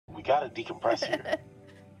We gotta decompress here.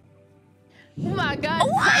 Oh my God!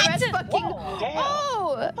 What? Conrad's fucking. Damn.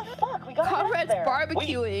 Oh! What the fuck? We gotta Conrad's get there.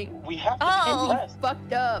 barbecuing. We have to Oh. And decompress. he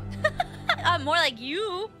fucked up. More like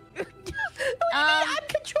you. What do you mean? I'm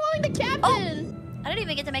controlling the captain. I don't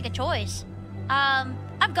even get to make a choice. I'm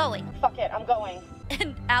going. Fuck it, I'm going.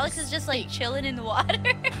 And Alex is just like chilling in the water.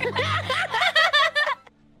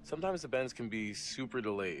 Sometimes the bends can be super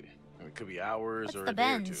delayed. It could be hours What's or the a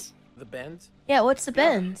day or two. bends? The bends? Yeah, what's the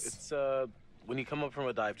bends? It's when you come up from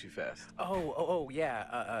a dive too fast. Oh,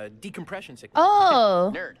 yeah. Decompression sickness.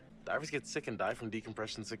 Oh. Nerd. Divers get sick and die from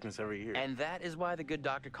decompression sickness every year. And that is why the good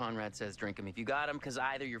Dr. Conrad says drink them if you got them, because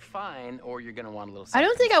either you're fine or you're going to want a little I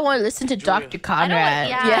don't think I want to listen to Julia. Dr. Conrad.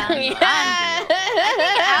 yeah. Yeah. I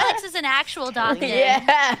think Alex is an actual doctor.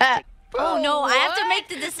 Yeah. Oh no, I have to What? make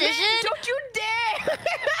the decision. Man, don't you dare!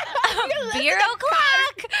 Beer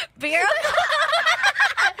o'clock. Beer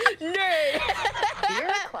o'clock. Nerd. Beer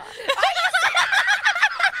o'clock.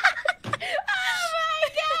 Oh my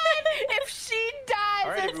God! If she dies, All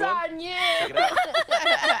right, it's everyone. on you. Check it out.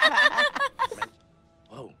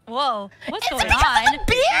 Whoa. Whoa, what's Is it going because on? of the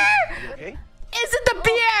beer? You okay? Is it the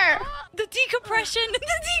beer? The decompression. The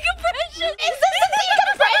decompression. Is this the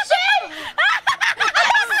decompression? I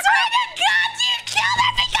swear to God, you killed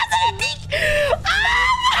her because of the Oh my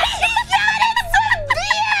God, it's the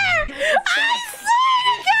beer! I swear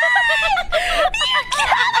to God! You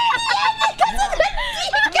killed her because of the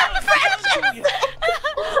decompression!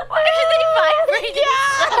 Why are they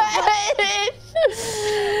vibrating?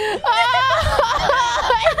 Oh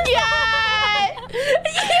my God!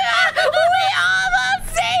 Yeah, we almost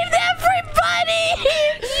saved everybody! He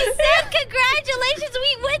said congratulations,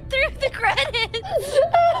 we went through the credits. Oh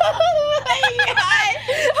my God! I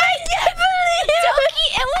can't believe it! Doki,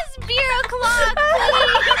 it was beer o'clock,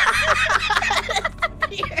 please.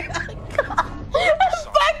 Beer o'clock.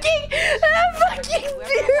 Fucking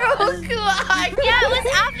beer o'clock. Yeah, it was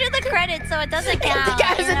after the credits, so it doesn't count.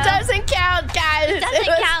 Guys, you it know? doesn't count, guys. It doesn't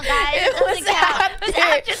count, guys. It doesn't count. It was after the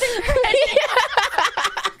credits.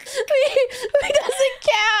 It doesn't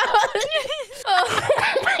count. Oh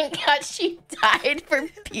my God, she died for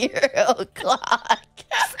beer o'clock.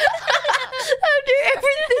 After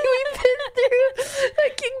everything we've been through,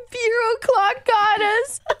 fucking beer o'clock got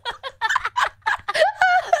us.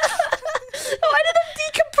 Why did the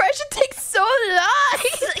decompression take so long? He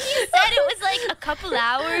said it was like a couple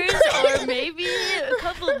hours or maybe a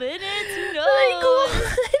couple minutes. Who knows? Like,